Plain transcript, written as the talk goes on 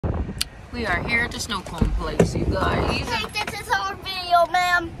We are here at the snow cone place, you guys. Hey, this is our video,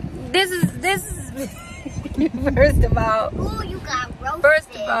 ma'am. This is first of all. Ooh, you got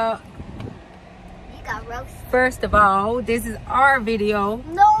roasted. First of all, this is our video.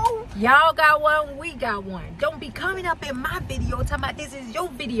 No. Y'all got one, we got one. Don't be coming up in my video talking about this is your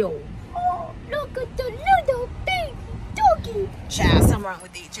video. Oh, look at the little baby doggy. Child, something wrong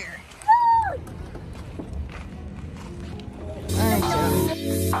with each ear.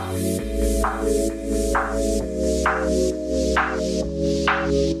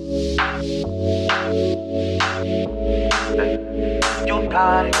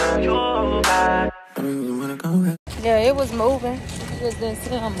 Alright, yeah, it was moving. You just didn't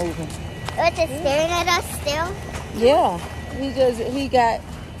see him moving. Was it staring at us still? Yeah, he got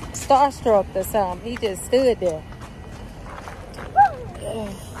starstruck or something. He just stood there.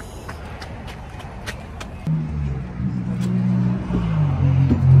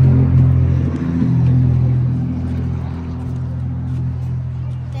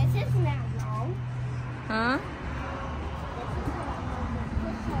 This is not wrong. Huh?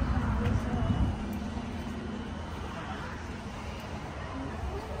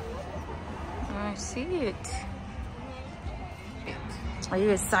 I see it. Are you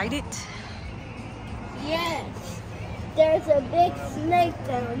excited? Yes. There's a big snake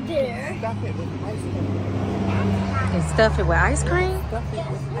down there. And stuff it with ice cream?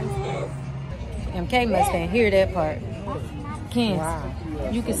 MK must didn't hear that part. Ken, wow.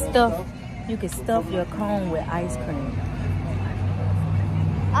 you can stuff your cone with ice cream.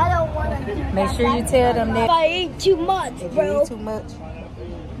 I don't want to do that. Make sure you tell them that. If I eat too much, If bro. you eat too much,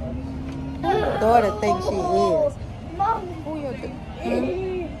 your daughter thinks she is. Mom. Who your daughter?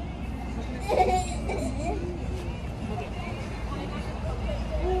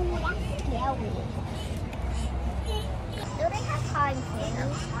 Do they have cotton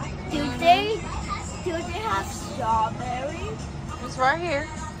candy? Do they have strawberries? It's right here.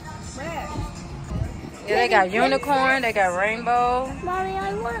 Where? Yeah, they got unicorn, they got rainbow, Mommy,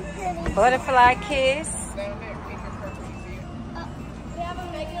 I want pretty. butterfly kiss. We have a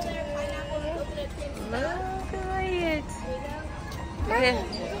regular pineapple coconut candy. Look at it.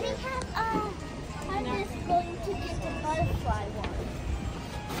 Do they have, I'm just going to get the butterfly one.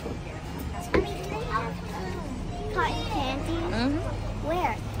 I mean, do they have cotton candy? Mm-hmm.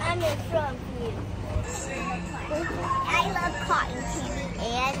 Where? I'm in front of you. I love cotton candy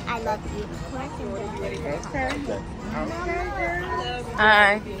and I love unicorns.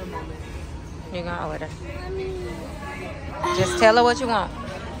 Alright. You're gonna order. Just tell her what you want.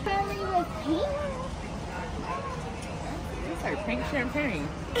 Curly with pink? It's like pink champagne.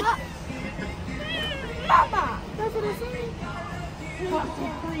 Mama! That's what I said.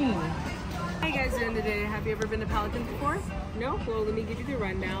 Cream. Hey guys, during the day, have you ever been to Pelicans before? No? Well, let me give you the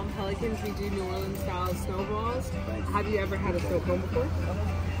rundown. Pelicans, we do New Orleans style snowballs. Have you ever had a snow cone before?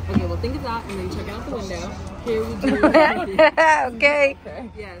 Okay, well think of that and then check out the window. Here we do. Okay.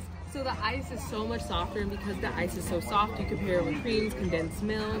 Yes. So the ice is so much softer, and because the ice is so soft, you can pair it with creams, condensed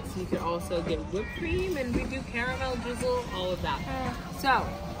milks. You could also get whipped cream, and we do caramel drizzle, all of that. So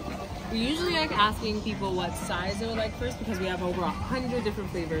we usually like asking people what size they would like first because we have over 100 different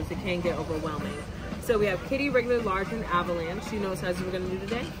flavors. It can get overwhelming. So we have kitty, regular, large, and avalanche. Do you know what sizes we're gonna do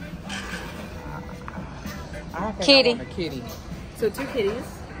today? Kitty. A kitty. So 2 kitties,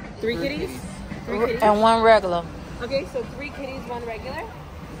 3 kitties, 3 kitties, And 1 regular. Okay, so 3 kitties, 1 regular.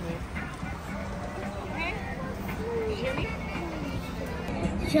 Okay. Did you hear me?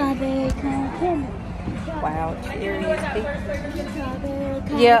 Strawberry cotton candy. Wow, cherries. Strawberry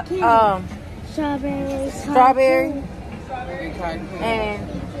cotton Yeah, Strawberry. strawberry and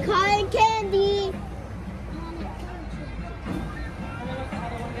Cotton candy.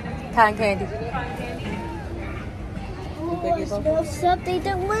 cotton candy. Oh, it smells something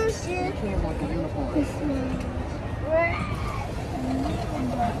delicious.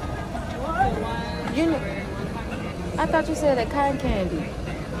 I thought you said that cotton candy.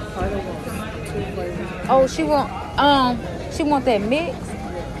 Oh, she want that mix.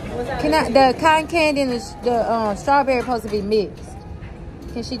 Can I? The cotton candy and the strawberry supposed to be mixed.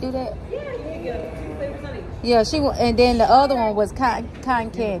 Can she do that? Yeah, she want, and then the other one was cotton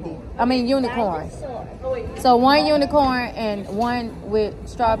candy. I mean unicorn. So 1 unicorn and 1 with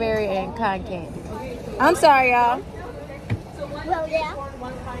strawberry and cotton candy. I'm sorry, y'all. Well, yeah.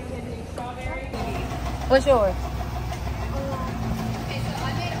 What's yours?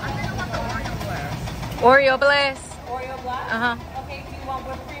 Oreo Blast. Oreo Blast? Uh-huh. Okay, do you want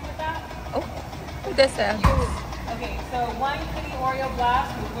whipped cream with that? Oh, what that sound? Okay, so 1 kitty Oreo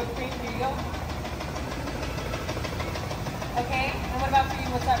Blast with whipped cream. Here you go. Okay. And what about for you?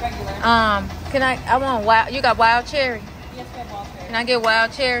 What's that regular? Can I want wild. You got wild cherry? Yes, we have wild cherry. Can I get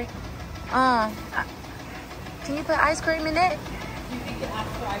wild cherry? Can you put ice cream in that? You can ask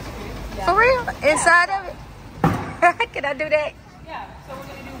for ice cream. Yeah. For real? Inside of it? Can I do that? Yeah. So we're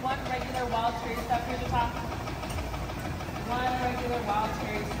gonna do one regular wild cherry stuff here at the top. One regular wild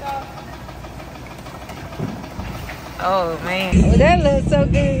cherry stuff. Oh man. Oh, that looks so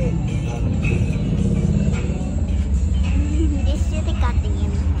good. This should have got the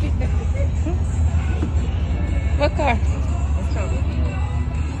yummy. What car?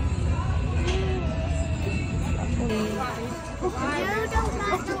 You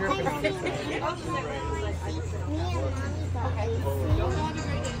don't got the ice cream. Me and Mommy got ice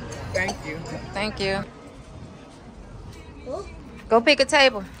cream. Thank you. Thank you. Go pick a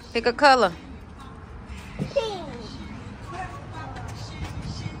table. Pick a color. Pink.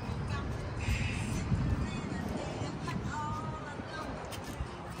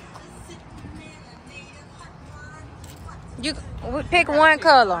 You pick one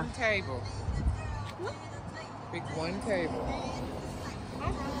color. One table. Pick one table.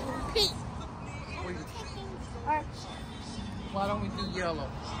 Pink. Why don't we do yellow?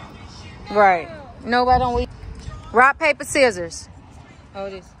 Right. No, why don't we? Rock, paper, scissors.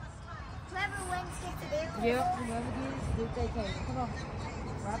 Hold this. Whoever wins gets it. Yep. Whoever gets their table. Come on.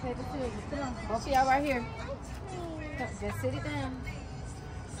 Rock, paper, scissors. Come on. Both of y'all right here. Just sit it down.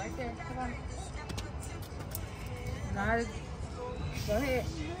 Right there. Come on. Now, go ahead.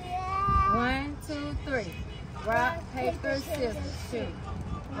 1, 2, 3. Rock, paper, scissors, shoot.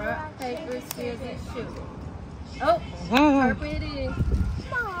 Rock, paper, scissors, shoot. Oh, purple it is.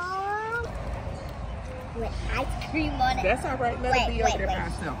 Mom. With ice cream on it. That's all right. Let it be over there by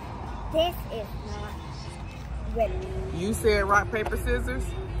itself. This is not ready. You said rock, paper, scissors,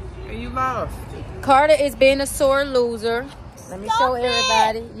 and you lost. Carter is being a sore loser. Let me show Stop it.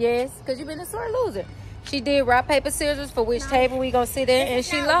 everybody. Yes, because you've been a sore loser. She did rock, paper, scissors for which table we gonna sit in, and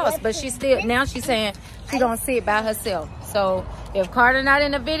she lost. But she still, now she's saying she gonna sit by herself. So if Carter not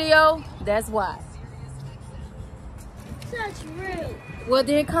in the video, that's why. Such rude. Well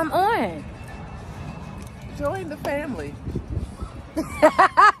then come on. Join the family. Babe,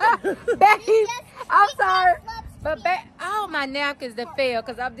 I'm sorry. But all my napkins that fell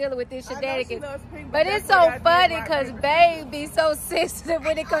because I'm dealing with this shenanigans. But it's so funny because babe be so sensitive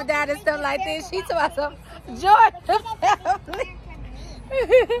when it comes down to stuff like this. She talks about join the family.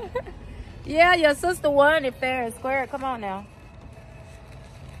 Yeah, your sister won it fair and square. Come on now.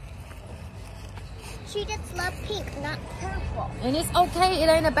 She just loves pink, not purple. And it's okay. It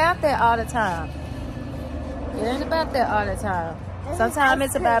ain't about that all the time. It ain't about that all the time. Sometimes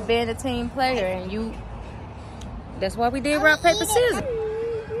it's about being a team player, and you. That's why we did rock, paper, scissors.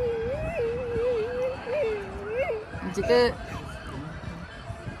 Is it good?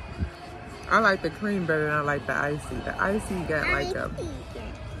 I like the cream better than I like the icy. The icy got like a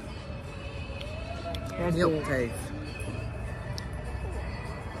milk taste.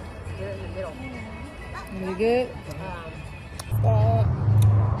 Is it good?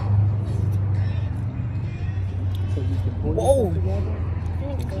 Whoa.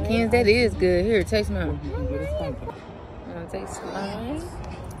 Kens, that is good. Here, taste mine. Taste mine.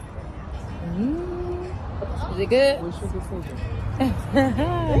 Is it good?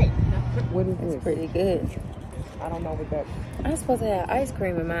 What is It's this? pretty good. I don't know what that. I'm supposed to have ice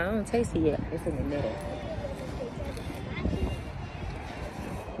cream in mine. I don't taste it yet. It's in the middle.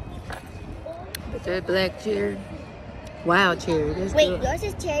 Is that black cherry? Wild cherry. That's Wait, good. yours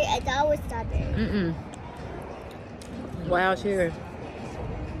is cherry. I thought it was strawberry. Wild cherry.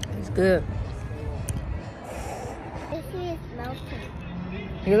 It's good. This is melting.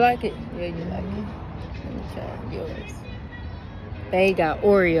 You like it? Yeah, you like it. Let me try yours. They got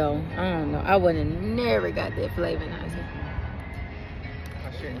Oreo. I don't know. I would have never got that flavor in ice.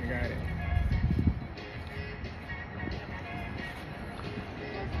 I shouldn't have got it.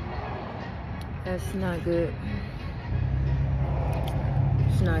 That's not good.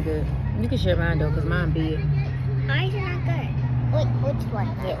 It's not good. You can share mine though, because mine big. Mine's not good. Wait, which one?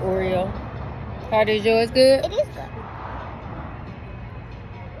 That Oreo. How is yours good? It is good.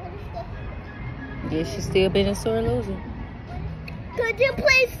 Yeah, she's still been a sore loser. Could you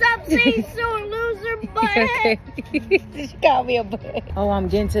please stop saying sore loser, butt? Okay. She called me a butt. Oh, I'm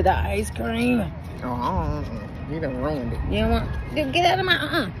getting to the ice cream. Oh, you done ruined it. You don't want? Dude, get out of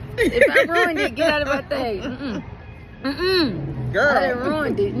my If I ruined it, get out of my thing. Girl. I done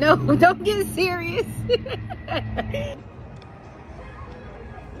ruined it. No, don't get serious.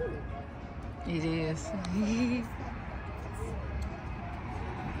 It is.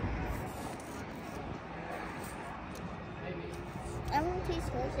 I want to taste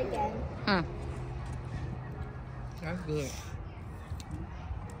hers again. That's good.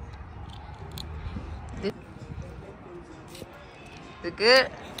 Is it good?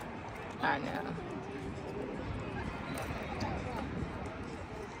 I know.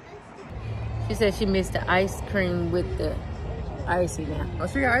 She said she missed the ice cream with the icy now. Oh,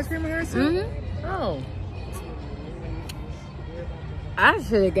 she got ice cream in hers too? Mm-hmm. Oh. I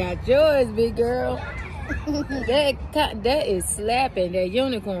should have got yours, big girl. that is slapping, that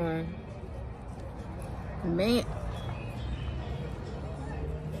unicorn. Man.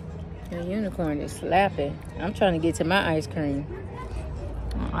 That unicorn is slapping. I'm trying to get to my ice cream.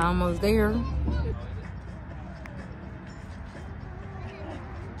 I'm almost there.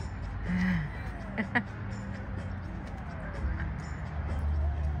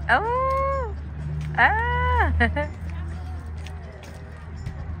 Oh! Ah!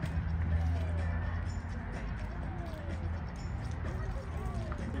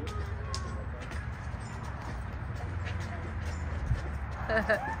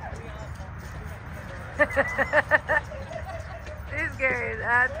 This girl is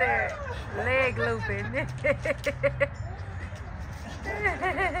out there leg looping.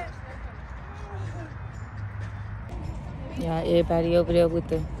 Yeah, everybody over there with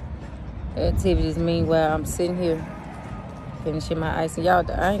the activities. Meanwhile, I'm sitting here finishing my ice. And y'all,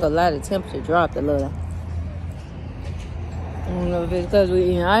 I ain't gonna lie, the temperature dropped a little. I don't know if it's because we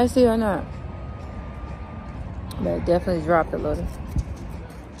eating icy or not, but it definitely dropped a little.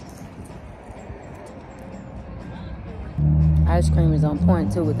 Ice cream is on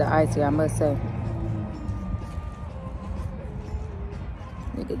point too with the icy, I must say.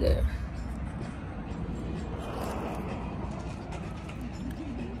 Look at that.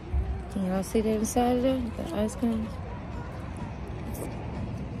 Can y'all see that inside of there? The ice cream.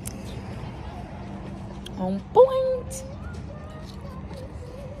 On point.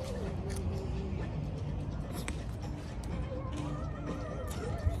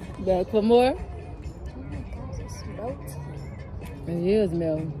 Back for more? It is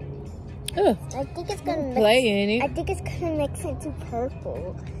melting. I think it's gonna mix. Play in it. I think it's gonna mix into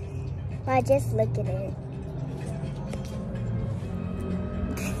purple. But just look at it.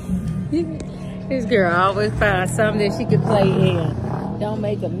 This girl always finds something that she can play in. Don't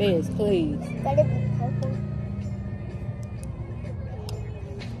make a mess, please. Gotta be purple.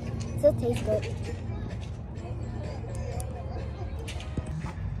 Still tastes good.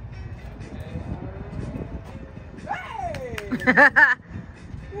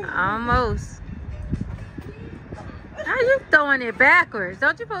 Almost. How you throwing it backwards?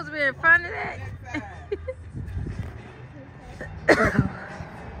 Don't you supposed to be in front of that?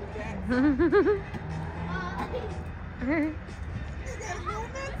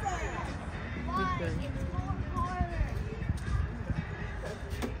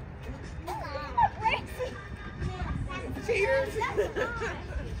 Cheers.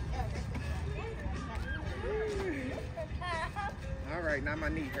 All right, now my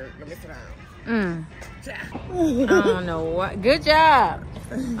knee hurt. Let me sit down. I don't know what. Good job.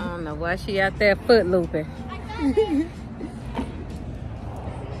 I don't know why she out there foot looping.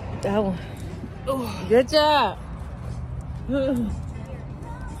 That one. Good job.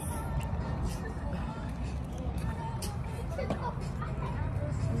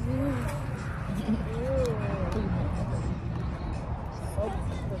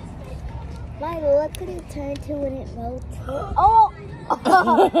 Milo, look at it turn to when it melts. Oh! Look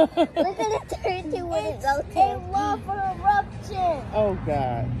at it turn to when it melts. A lava eruption. Oh,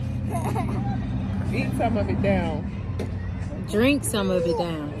 God. Eat some of it down. Drink some of it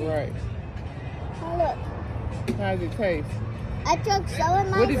down. Right. Oh, look. How does it taste? I drank some of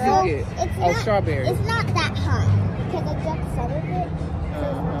my What did you milk. get? It's Oh, not, strawberry. It's not that hot because I drank some of it.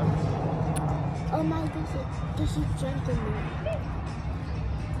 Oh my gosh, there's a chunk in there.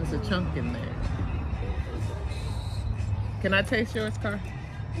 There's a chunk in there. Can I taste yours, Car?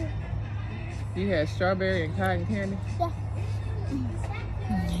 You had strawberry and cotton candy? Yeah.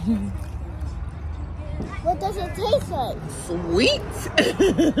 What does it taste like? Sweet.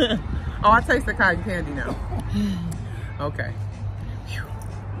 Oh, I taste the cotton candy now. Okay.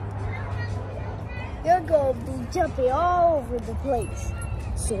 You're going to be jumping all over the place.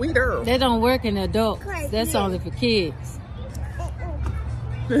 Sweeter. That don't work in adults. That's only for kids.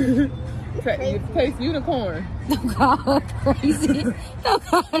 You taste unicorn. Don't call her crazy. Don't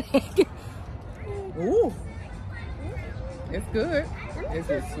call her crazy. Ooh. It's good. It's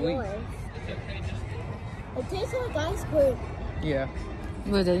just sweet. It tastes like ice cream. Yeah.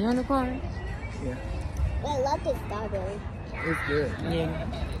 Was it unicorn? Yeah. I love the strawberry. It's good. Yeah.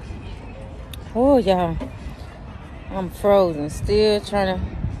 Oh, y'all. I'm frozen. Still trying to.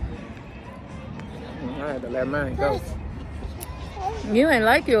 I had to let mine go. You ain't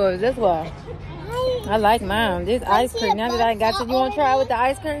like yours. That's why. I like mine. This ice cream. Now that I got you want to try it with the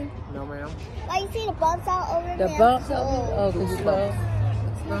ice cream? No, ma'am. Like, you see the bumps out over there? The bumps over there? Oh, because you love.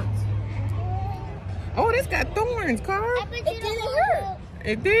 Oh, this got thorns, Carl. It didn't hurt.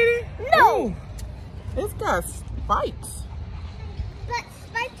 It did it? No. Oh, it's got spikes. But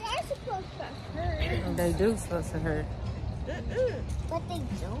spikes are supposed to hurt. They do supposed to hurt. But they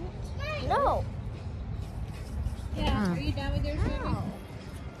don't? No. Yeah, are you done with your cereal?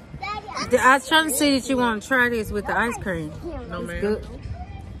 Daddy, I was trying to see if you want to try this with the ice cream. No, ma'am. Good.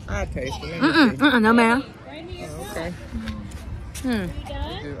 I'll taste it. Let me see. No, ma'am. Oh, okay. Hmm.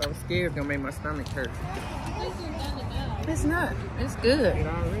 I was scared it's gonna make my stomach hurt. It's not. It's good. It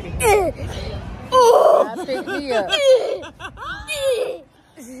already. I picked me up.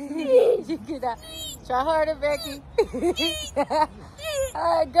 You get out. Try harder, Becky.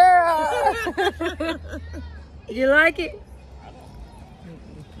 All right, girl. You like it?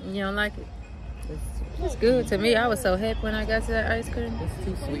 You don't like it? It's good to me. I was so happy when I got to that ice cream. It's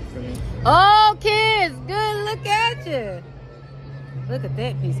too sweet for me. Oh, kids, good. Look at you. Look at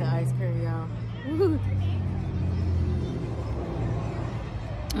that piece of ice cream, y'all.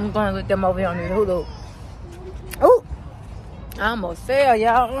 I'm gonna look them over here on the Hulu. Oh, I almost fell,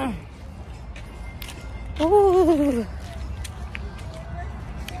 y'all. Ooh.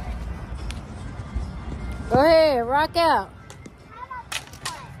 Go ahead, rock out.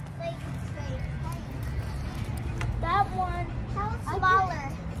 that one, smaller.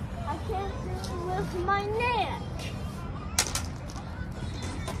 I can't do it with my neck.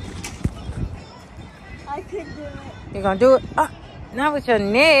 I could do it. You're gonna do it? Not with your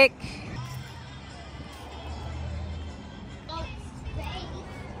neck.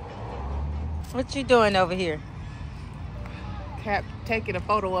 What you doing over here? Cap taking a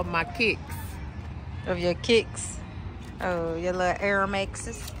photo of my kicks. Of your kicks? Oh, your little Air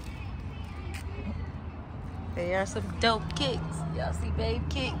Maxes. They are some dope kicks. Y'all see babe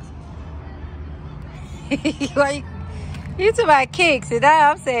kicks? Why you talking about kicks and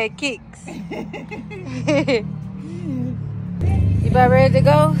I'm saying kicks. You about ready to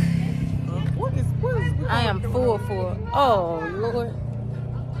go? What is I am full. Oh, Lord.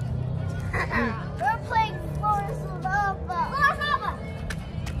 We're playing Forest Lava.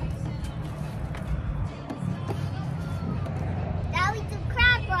 Now we do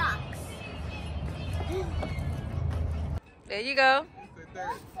crab rocks. There you go.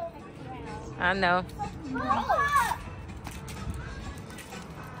 I know.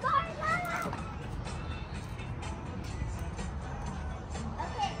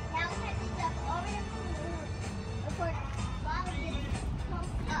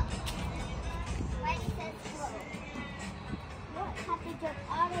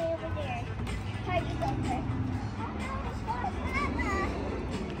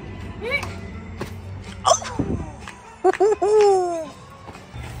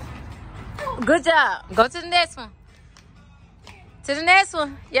 Good job. Go to the next one. To the next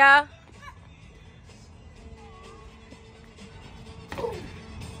one, y'all.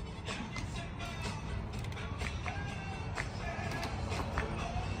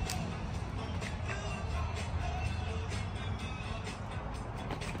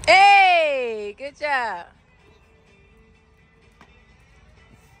 Hey, good job.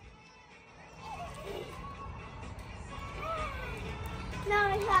 Now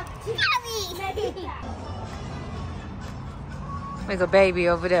I have two. There's a baby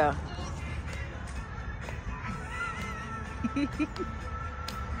over there.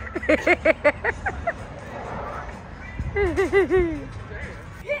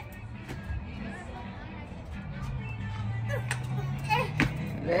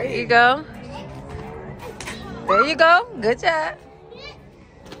 There you go. There you go. Good job.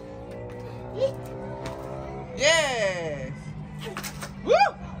 Yes. Woo!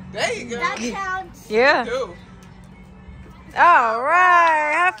 There you go. That counts. Yeah. Two. All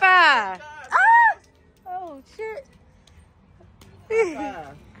right. High five. Ah! Oh, shit.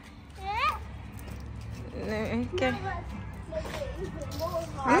 Five. Okay.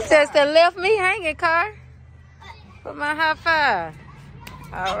 You just left me hanging, Car. Put my high five.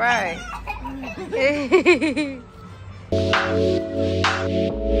 All right.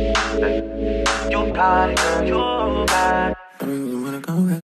 You got it, girl, you got it.